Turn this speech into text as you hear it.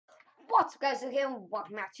What's up, guys? So here,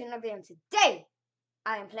 welcome back to another video. And today,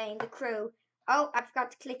 I am playing The Crew. Oh, I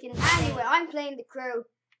forgot to click in. Anyway, I'm playing The Crew,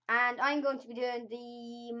 and I'm going to be doing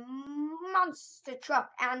the monster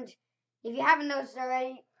truck. And if you haven't noticed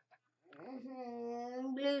already,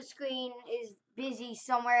 blue screen is busy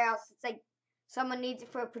somewhere else. It's like someone needs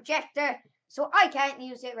it for a projector, so I can't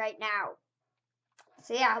use it right now.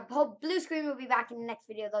 So yeah, I hope blue screen will be back in the next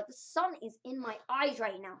video. Though the sun is in my eyes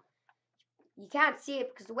right now. You can't see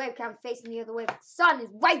it because the webcam's facing the other way, but the sun is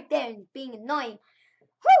right there and being annoying.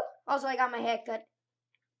 Whew! Also, I got my hair cut.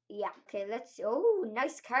 Yeah, okay, let's see. Oh,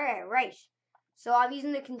 nice car, right. So I'm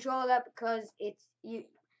using the controller because it's,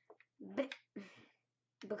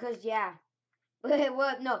 because, yeah.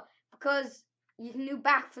 Well, no, because you can do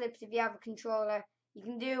backflips if you have a controller. You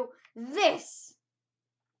can do this.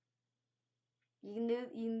 You can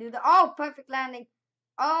do the, oh, perfect landing.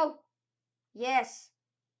 Oh, yes.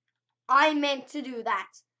 I meant to do that.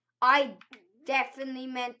 I definitely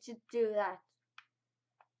meant to do that.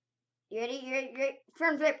 You ready? You ready?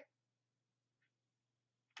 Front flip.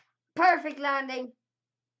 Perfect landing.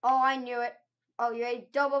 Oh, I knew it. Oh, you ready?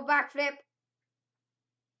 Double backflip.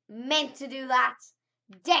 Meant to do that.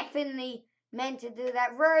 Definitely meant to do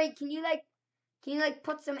that. Rory, can you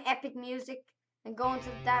put some epic music and go into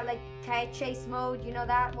that like car chase mode? You know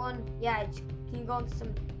that one? Yeah. Can you go into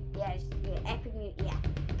some yeah epic music? Yeah.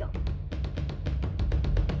 Go.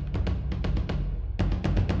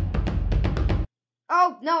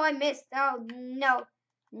 Oh no, I missed. Oh no,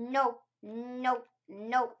 no, no,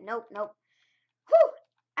 no, no, no. Whew.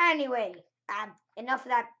 Anyway, enough of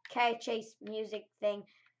that car chase music thing.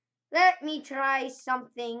 Let me try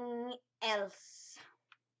something else.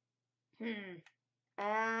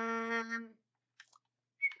 I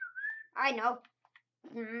know.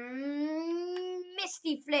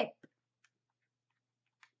 Misty flip.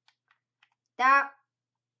 That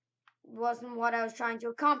wasn't what I was trying to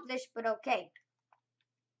accomplish, but okay.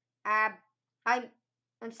 I'm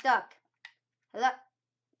stuck. Hello,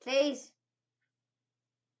 please.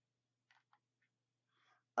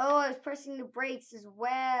 Oh, I was pressing the brakes as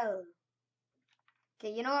well.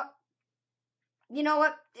 Okay, you know what? You know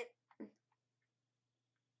what?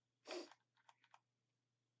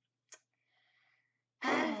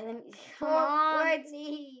 Let me, come on,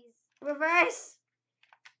 please. Reverse.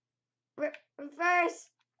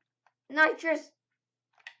 Reverse. Nitrous.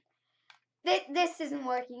 This isn't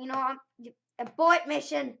working. You know, abort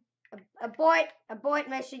mission. Abort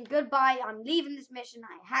mission. Goodbye. I'm leaving this mission.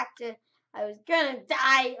 I was gonna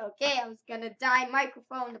die. Okay, I was gonna die.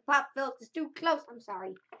 Microphone. The pop filter's too close. I'm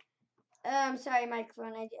sorry. I'm sorry,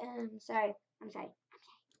 microphone. I'm sorry. I'm sorry.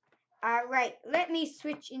 All right. Let me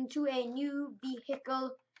switch into a new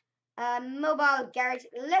vehicle. Mobile garage.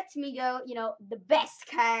 Let me go. You know, the best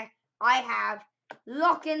car I have.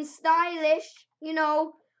 Looking stylish. You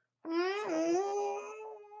know.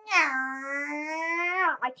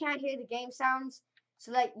 I can't hear the game sounds,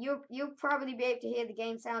 so like you'll probably be able to hear the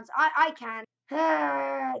game sounds. I can.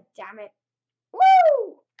 Damn it.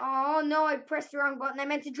 Woo! Oh no, I pressed the wrong button. I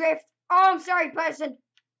meant to drift. Oh, I'm sorry, person.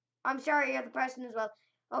 I'm sorry, you're the person as well.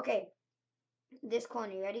 Okay, this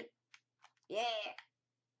corner. You ready? Yeah.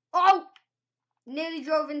 Oh! Nearly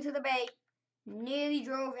drove into the bay. Nearly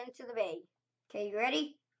drove into the bay. Okay, you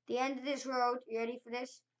ready? The end of this road. You ready for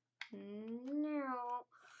this? No.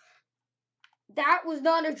 That was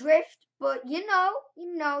not a drift, but you know.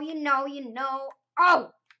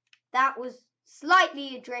 Oh! That was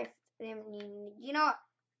slightly a drift. You know what?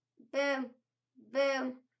 Boom.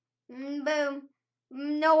 Boom. Boom.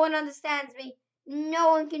 No one understands me.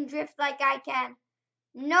 No one can drift like I can.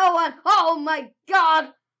 No one. Oh my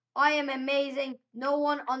God. I am amazing. No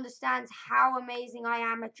one understands how amazing I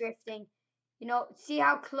am at drifting. You know, see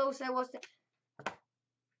how close I was to...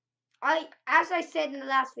 As I said in the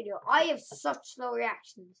last video, I have such slow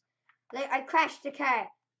reactions. Like, I crashed the car,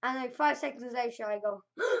 and like 5 seconds later, I go,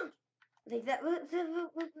 like that. What does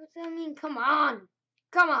that mean? Come on.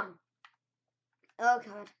 Come on. Oh,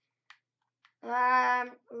 God.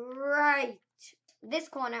 Right. This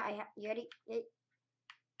corner, you ready?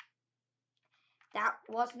 That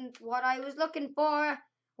wasn't what I was looking for. I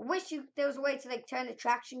wish there was a way to like turn the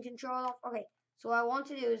traction control off. Okay, so what I want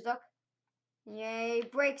to do is look. Yay,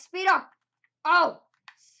 brake, speed up. Oh,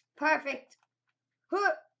 perfect.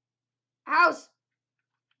 House.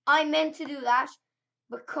 I meant to do that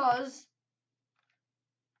because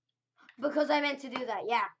I meant to do that.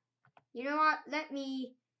 Yeah. You know what? Let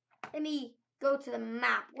me go to the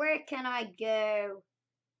map. Where can I go?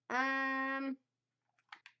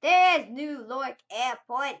 There's New York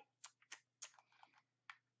Airport.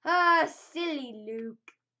 Ah, silly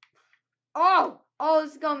Luke. Oh, Oh,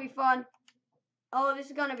 this is gonna be fun. Oh, this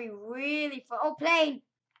is gonna be really fun. Oh, plane.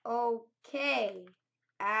 Okay.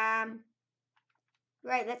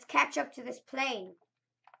 Right, let's catch up to this plane.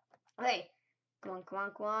 Okay. Come on, come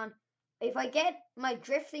on, come on. If I get my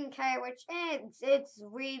drifting car, which it's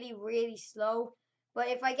really, really slow, but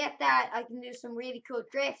if I get that, I can do some really cool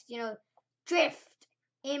drifts. You know, drift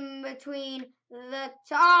in between the.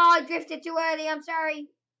 Oh, I drifted too early. I'm sorry.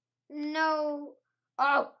 No.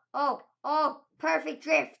 Oh, oh, oh! Perfect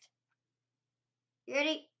drift. You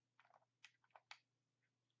ready?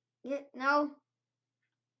 Yeah. No.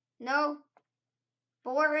 No.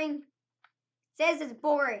 Boring. Says it's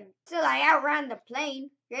boring. Still, I outran the plane.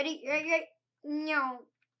 Ready? Ready? No.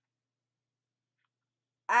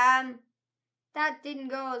 That didn't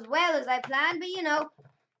go as well as I planned, but you know.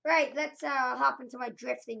 Right, let's hop into my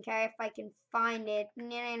drifting car if I can find it.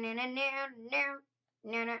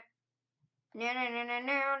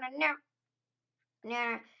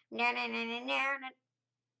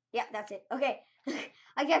 Yeah, that's it. Okay.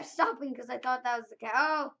 I kept stopping because I thought that was the car.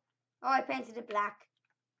 Oh, I painted it black.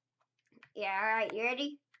 Yeah, alright, you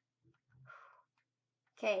ready?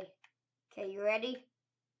 Okay. Okay, you ready?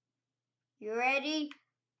 You ready?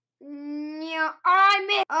 No. Oh, I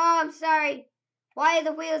missed. Oh, I'm sorry. Why are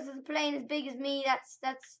the wheels of the plane as big as me? That's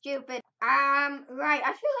stupid. Right.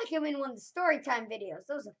 I feel like I'm in one of the story time videos.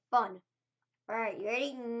 Those are fun. All right, you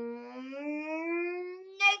ready?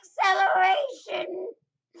 Acceleration.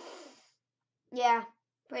 Yeah,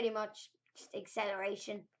 pretty much just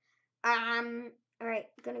acceleration. All right.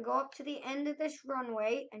 Gonna go up to the end of this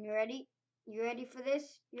runway, and you ready? You ready for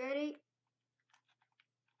this? You ready?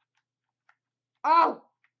 Oh,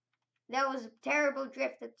 that was a terrible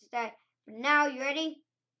drift at the start. But now, you ready?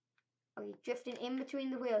 Oh, you're drifting in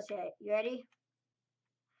between the wheels here. You ready?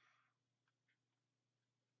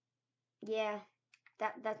 Yeah.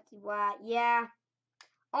 That's why. Yeah.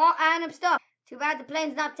 Oh, and I'm stuck. Too bad the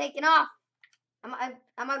plane's not taking off. Am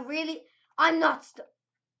I really? I'm not stuck.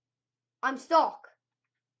 I'm stuck.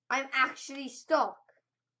 I'm actually stuck.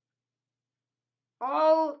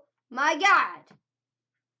 Oh my God.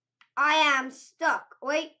 I am stuck.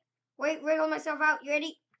 Wait. Wriggle myself out. You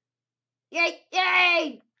ready? Yay!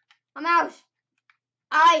 Yay! I'm out.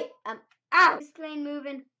 I am out. This plane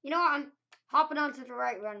moving. You know what? I'm hopping onto the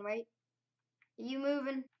right runway. Are you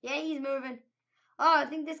moving? Yeah, he's moving. Oh, I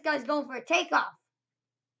think this guy's going for a takeoff.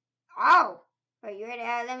 Oh. Are you ready?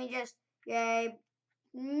 Let me just. Yay.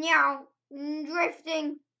 Meow.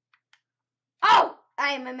 Drifting. Oh!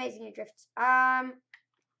 I am amazing at drifts.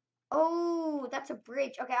 Oh, that's a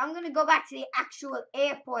bridge. Okay, I'm gonna go back to the actual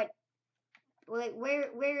airport. Wait,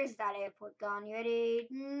 where is that airport gone? You ready?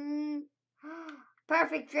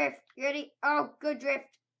 Perfect drift. You ready? Oh, good drift.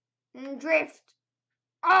 Drift.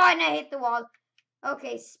 Oh, and I hit the wall.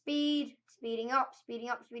 Okay, speed. Speeding up, speeding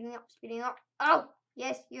up, speeding up, speeding up. Oh,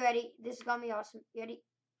 yes, you ready? This is gonna be awesome. You ready?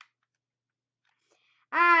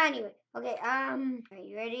 Anyway, okay, are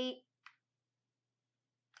you ready?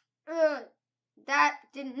 That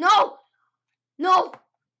didn't. No! No!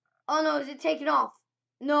 Oh no, is it taking off?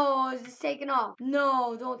 No, is this taking off?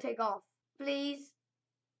 No, don't take off. Please.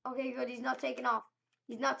 Okay, good. He's not taking off.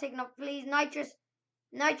 He's not taking off. Please, nitrous.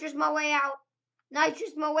 Nitrous my way out.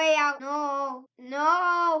 Nitrous my way out. No.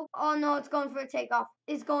 No. Oh no, it's going for a takeoff.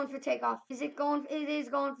 It's going for takeoff. Is it going? It is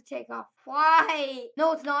going for takeoff. Why?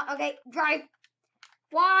 No, it's not. Okay, drive.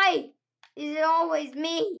 Why is it always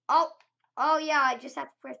me? Oh yeah, I just have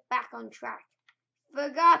to press back on track.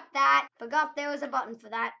 Forgot that. Forgot there was a button for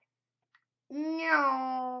that.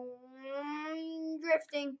 No.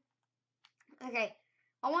 Drifting. Okay.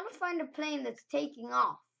 I want to find a plane that's taking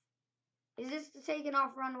off. Is this the taking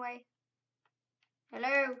off runway?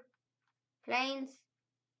 Hello? Planes?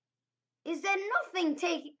 Is there nothing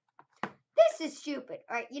taking? This is stupid.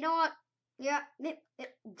 Alright, you know what? Yeah,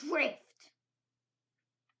 drift.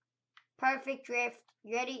 Perfect drift.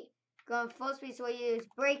 You ready? Going full speed, so you use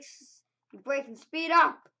brakes. You brake and speed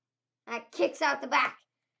up. And it kicks out the back.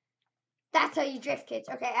 That's how you drift, kids.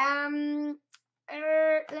 Okay,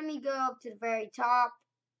 let me go up to the very top.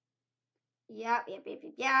 Yep.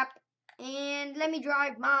 And let me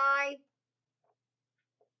drive my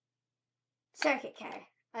circuit car.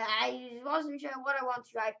 I wasn't sure what I want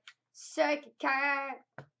to drive. Circuit car.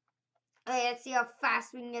 Okay, let's see how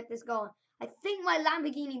fast we can get this going. I think my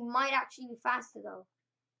Lamborghini might actually be faster though.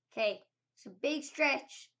 Okay, so big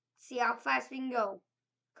stretch. See how fast we can go.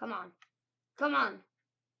 Come on. Come on.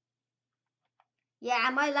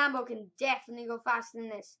 Yeah, my Lambo can definitely go faster than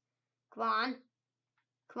this. Come on.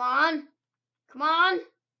 Come on. Come on.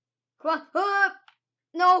 Come on.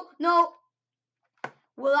 No.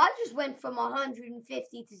 Well, I just went from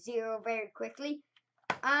 150 to 0 very quickly.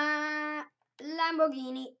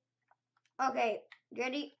 Lamborghini. Okay,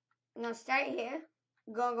 ready? I'm gonna start here.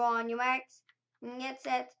 Go on your marks. Get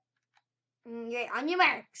set. Get on your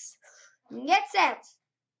marks. Get set.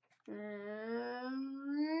 Go!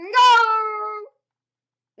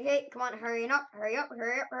 Okay, come on, hurry up, hurry up,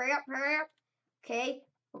 hurry up, hurry up, hurry up. Okay,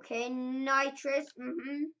 okay, nitrous.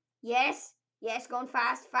 Yes, yes, going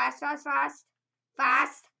fast, fast, fast, fast,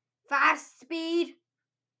 fast, fast, speed,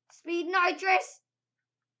 speed, nitrous,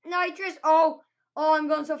 nitrous. Oh, oh, I'm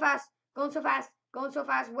going so fast, going so fast, going so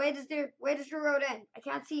fast. Where does the road end? I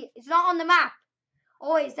can't see it. It's not on the map.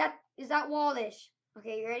 Oh, is that wallish?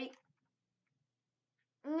 Okay, you ready?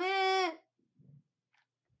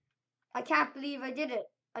 I can't believe I did it.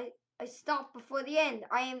 I stopped before the end.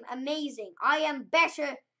 I am amazing. I am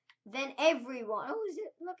better than everyone. Oh, is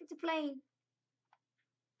it? Look, it's a plane.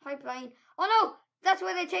 Hi, plane. Oh, no. That's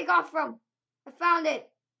where they take off from. I found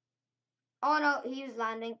it. Oh, no. He was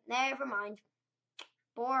landing. Never mind.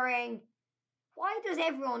 Boring. Why does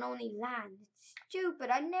everyone only land? It's stupid.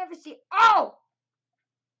 I never see... Oh!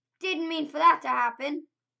 Didn't mean for that to happen.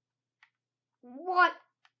 What?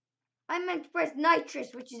 I meant to press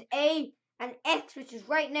nitrous, which is A, and X, which is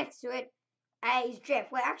right next to it, is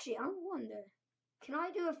drift. Well, actually, I wonder, can I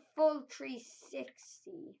do a full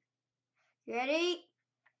 360? You ready?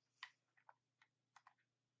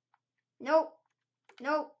 Nope.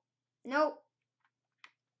 Nope. Nope.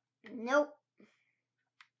 Nope.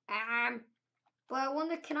 But I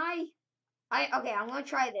wonder, can I? Okay, I'm gonna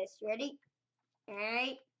try this. You ready?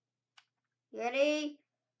 Alright. You ready?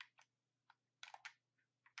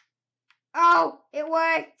 Oh, it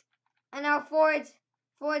worked. And now forwards.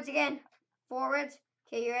 Forwards again. Forwards.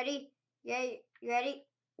 Okay, you ready? Yeah, you ready?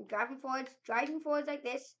 Driving forwards like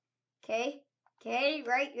this. Okay. Okay,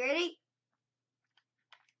 right, you ready?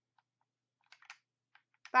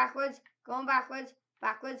 Backwards, going backwards,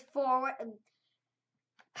 backwards, forward.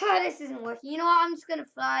 This isn't working. You know what? I'm just gonna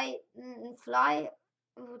fly. Fly.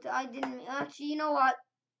 I didn't actually. You know what?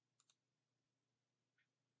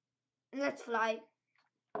 Let's fly.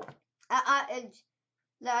 I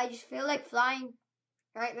just feel like flying.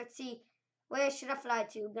 All right, let's see. Where should I fly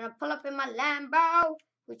to? I'm gonna pull up in my Lambo,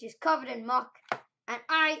 which is covered in muck, and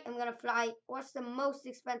I am gonna fly. What's the most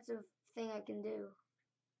expensive thing I can do?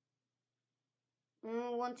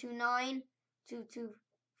 129,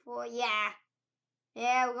 224. Yeah.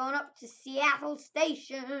 Yeah, we're going up to Seattle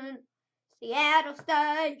Station. Seattle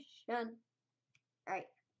Station. Right.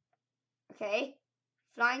 Okay.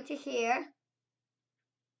 Flying to here.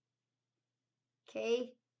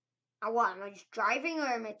 Okay. What? Am I just driving or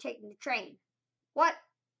am I taking the train? What?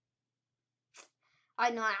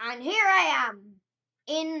 I know. And here I am.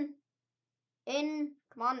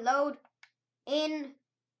 Come on, load. In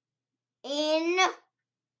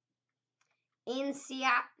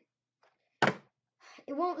Seattle.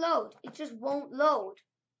 It won't load. It just won't load.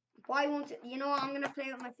 Why won't it? You know what? I'm going to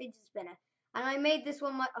play with my fidget spinner. And I made this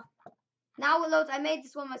one now it loads. I made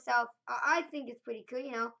this one myself. I think it's pretty cool,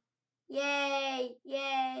 you know. Yay!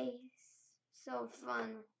 Yay! So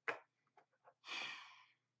fun.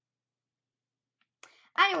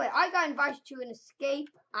 Anyway, I got invited to an escape,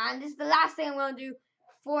 and this is the last thing I'm going to do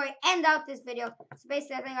before I end out this video. So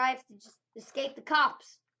basically, I think I have to just escape the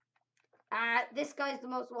cops. This guy's the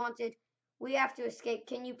most wanted. We have to escape.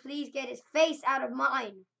 Can you please get his face out of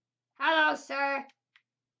mine? Hello, sir.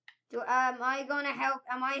 Am I going to help?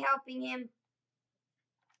 Am I helping him?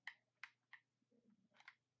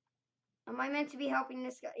 Am I meant to be helping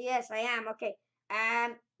this guy? Yes, I am. Okay.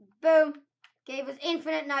 Boom. Gave us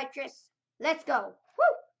infinite nitrous. Let's go.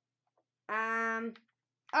 Woo.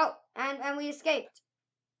 Oh, and we escaped.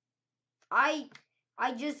 I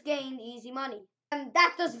just gained easy money.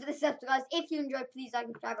 That does it for this episode, guys. If you enjoyed, please like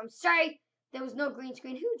and subscribe. I'm sorry there was no green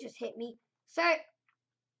screen. Who just hit me? Sir.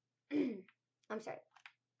 I'm sorry.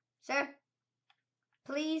 Sir,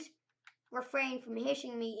 please refrain from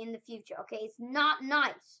hitting me in the future. Okay, it's not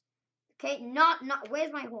nice. Okay, not.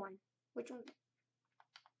 Where's my horn? Which one?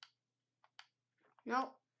 No.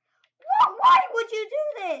 What? Why would you do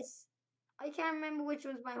this? I can't remember which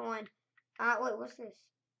one's my horn. Wait, what's this?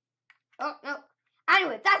 Oh, no.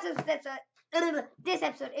 Anyway, that's this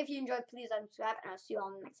episode. If you enjoyed, please like and subscribe, and I'll see you all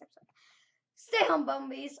in the next episode. Stay home,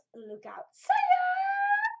 Bumbies. Look out. See ya!